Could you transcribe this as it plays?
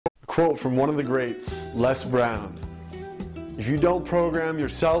quote from one of the greats, Les Brown: "If you don't program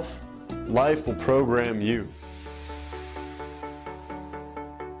yourself, life will program you."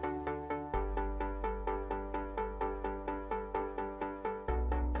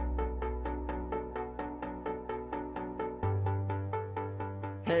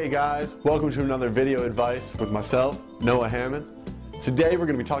 Hey guys, welcome to another video advice with myself, Noah Hammond. Today we're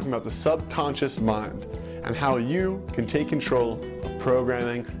going to be talking about the subconscious mind and how you can take control of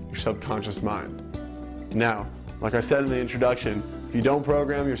programming your subconscious mind. Now, like I said in the introduction, if you don't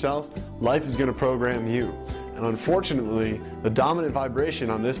program yourself, life is going to program you. And unfortunately, the dominant vibration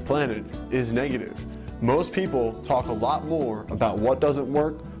on this planet is negative. Most people talk a lot more about what doesn't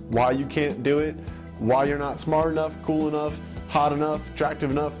work, why you can't do it, why you're not smart enough, cool enough, hot enough,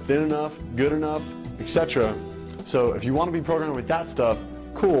 attractive enough, thin enough, good enough, etc. So if you want to be programmed with that stuff,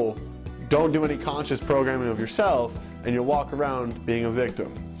 cool. Don't do any conscious programming of yourself and you'll walk around being a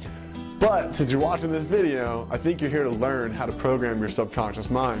victim. But since you're watching this video, I think you're here to learn how to program your subconscious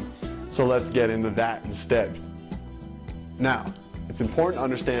mind. So let's get into that instead. Now, it's important to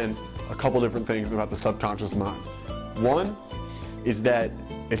understand a couple different things about the subconscious mind. One is that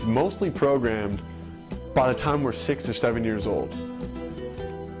it's mostly programmed by the time we're 6 or 7 years old.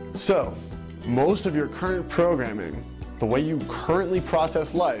 So, most of your current programming, the way you currently process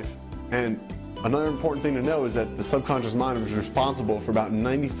life, and another important thing to know is that the subconscious mind is responsible for about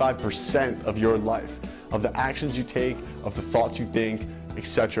 95% of your life, of the actions you take, of the thoughts you think,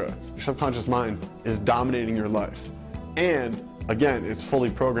 etc. Your subconscious mind is dominating your life. And, again, it's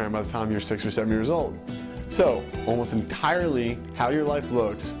fully programmed by the time you're 6 or 7 years old. So, almost entirely how your life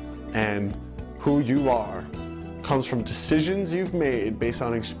looks and who you are comes from decisions you've made based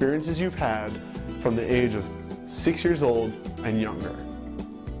on experiences you've had from the age of 6 years old and younger,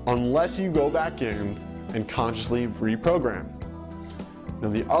 unless you go back in and consciously reprogram. Now,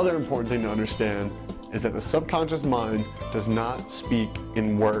 the other important thing to understand is that the subconscious mind does not speak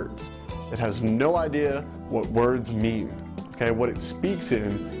in words. It has no idea what words mean. Okay? What it speaks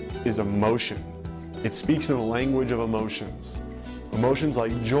in is emotion. It speaks in the language of emotions. Emotions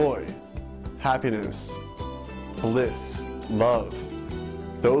like joy, happiness, bliss, love.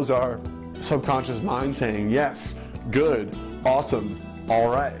 Those are subconscious mind saying yes, good, awesome,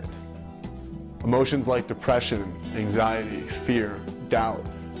 all right. Emotions like depression, anxiety, fear, doubt,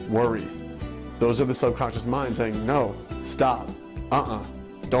 worry. Those are the subconscious mind saying no, stop,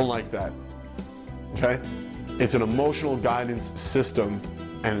 don't like that. Okay? It's an emotional guidance system,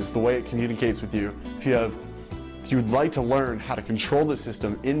 and it's the way it communicates with you. If you'd like to learn how to control the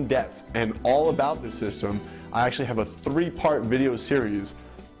system in depth and all about the system, I actually have a 3-part video series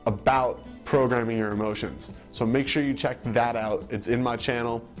about programming your emotions. So make sure you check that out. It's in my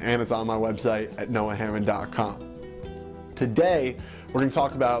channel and it's on my website at noahhammond.com. Today, we're going to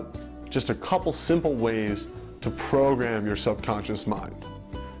talk about just a couple simple ways to program your subconscious mind.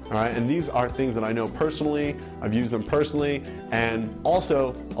 All right, and these are things that I know personally, I've used them personally, and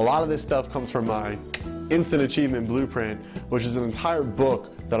also a lot of this stuff comes from my Instant Achievement Blueprint, which is an entire book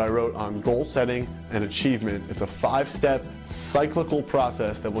that I wrote on goal setting and achievement. It's a 5-step cyclical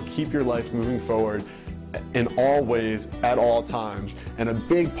process that will keep your life moving forward in all ways, at all times. And a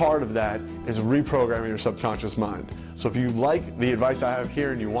big part of that is reprogramming your subconscious mind. So if you like the advice I have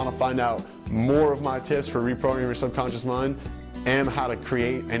here and you want to find out more of my tips for reprogramming your subconscious mind and how to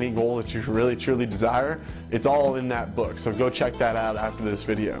create any goal that you really truly desire, it's all in that book. So go check that out after this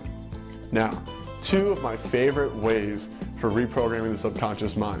video. Now, 2 of my favorite ways for reprogramming the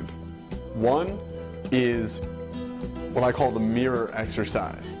subconscious mind. One is what I call the mirror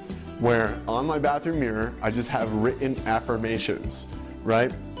exercise, where on my bathroom mirror I just have written affirmations,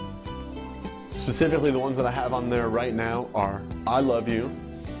 right? Specifically, the ones that I have on there right now are: I love you,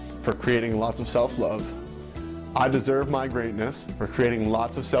 for creating lots of self-love; I deserve my greatness, for creating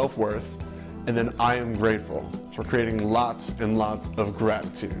lots of self-worth; and then I am grateful, for creating lots and lots of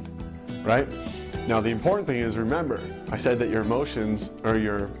gratitude, right? Now, the important thing is, remember, I said that your emotions, or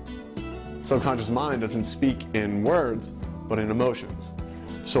your subconscious mind, doesn't speak in words, but in emotions.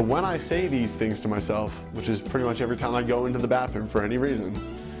 So when I say these things to myself, which is pretty much every time I go into the bathroom for any reason,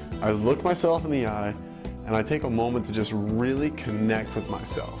 I look myself in the eye and I take a moment to just really connect with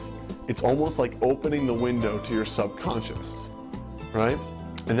myself. It's almost like opening the window to your subconscious, right?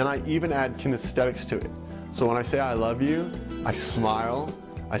 And then I even add kinesthetics to it. So when I say I love you, I smile.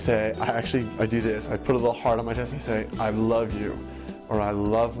 I do this. I put a little heart on my chest and I say, I love you, or I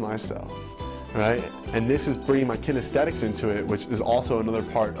love myself, right? And this is bringing my kinesthetics into it, which is also another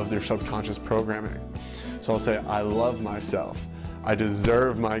part of their subconscious programming. So I'll say, I love myself, I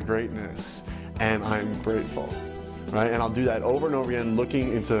deserve my greatness, and I'm grateful. right? And I'll do that over and over again,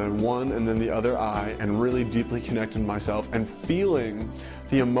 looking into one and then the other eye and really deeply connecting myself and feeling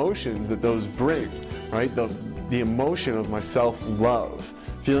the emotions that those bring, right? The emotion of my self-love,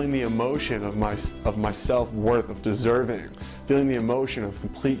 feeling the emotion of my self-worth, of deserving, feeling the emotion of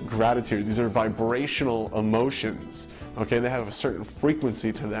complete gratitude. These are vibrational emotions. Okay, they have a certain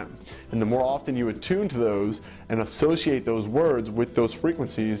frequency to them. And the more often you attune to those and associate those words with those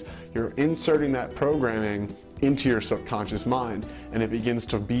frequencies, you're inserting that programming into your subconscious mind, and it begins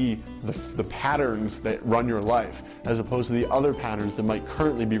to be the patterns that run your life, as opposed to the other patterns that might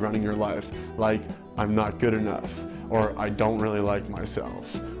currently be running your life, like I'm not good enough, or I don't really like myself,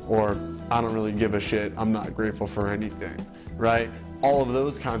 or I don't really give a shit, I'm not grateful for anything, right? All of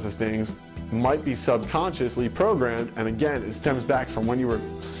those kinds of things might be subconsciously programmed, and again, it stems back from when you were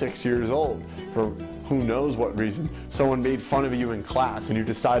 6 years old. For who knows what reason. Someone made fun of you in class and you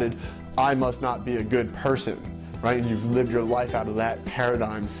decided, I must not be a good person, right? And you've lived your life out of that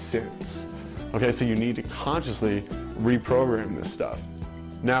paradigm since. Okay, so you need to consciously reprogram this stuff.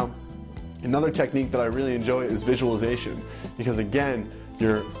 Now, another technique that I really enjoy is visualization, because again,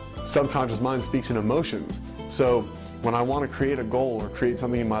 your subconscious mind speaks in emotions. So when I want to create a goal or create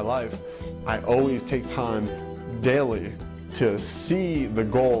something in my life, I always take time daily to see the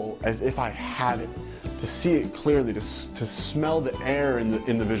goal as if I had it, to see it clearly, to smell the air in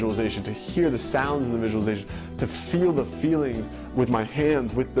the visualization, to hear the sounds in the visualization, to feel the feelings with my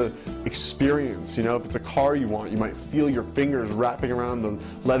hands, with the experience. You know, if it's a car you want, you might feel your fingers wrapping around the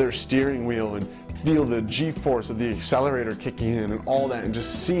leather steering wheel and feel the G-force of the accelerator kicking in and all that, and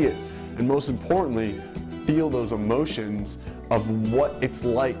just see it. And most importantly, feel those emotions of what it's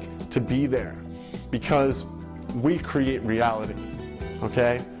like to be there, because we create reality,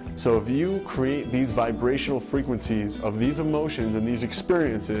 okay? So if you create these vibrational frequencies of these emotions and these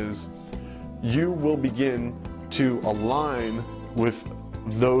experiences, you will begin to align with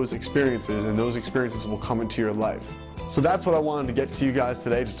those experiences, and those experiences will come into your life. So that's what I wanted to get to you guys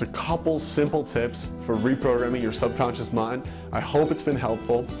today, just a couple simple tips for reprogramming your subconscious mind. I hope it's been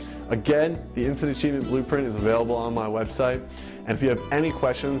helpful. Again, the Instant Achievement Blueprint is available on my website. And if you have any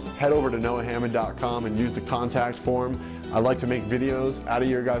questions, head over to noahhammond.com and use the contact form. I like to make videos out of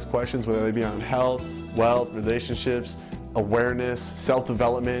your guys' questions, whether they be on health, wealth, relationships, awareness,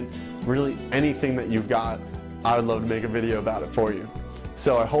 self-development, really anything that you've got. I would love to make a video about it for you.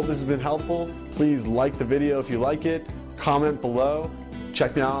 So I hope this has been helpful. Please like the video if you like it, comment below,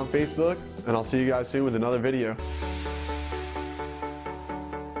 check me out on Facebook, and I'll see you guys soon with another video.